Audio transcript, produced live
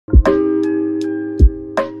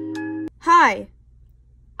Hi.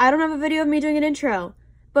 I don't have a video of me doing an intro.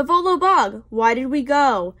 But Volo Bog, why did we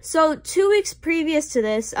go? So 2 weeks previous to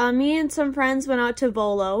this, me and some friends went out to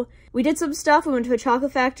Volo. We did some stuff, we went to a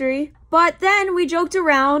chocolate factory. But then we joked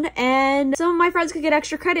around and some of my friends could get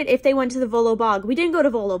extra credit if they went to the Volo Bog. We didn't go to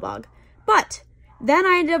Volo Bog. But then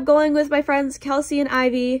I ended up going with my friends Kelsey and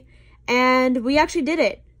Ivy, and we actually did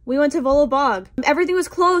it. We went to Volo Bog. Everything was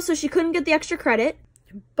closed, so she couldn't get the extra credit.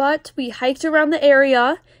 But we hiked around the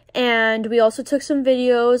area, and we also took some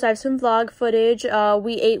videos. I have some vlog footage.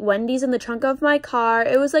 We ate Wendy's in the trunk of my car.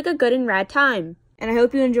 It was like a good and rad time. And I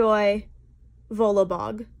hope you enjoy Volo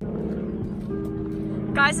Bog.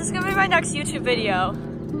 Guys, this is gonna be my next YouTube video.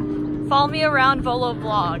 Follow me around Volo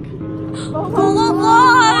Vlog. Volo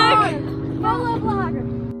Vlog! Volo Vlog!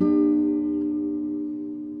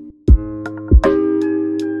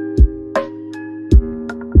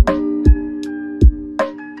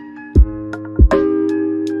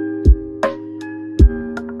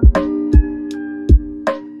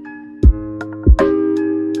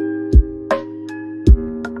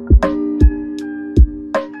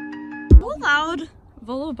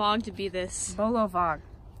 Volo Bog to be this. Volo Vog,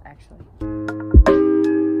 actually.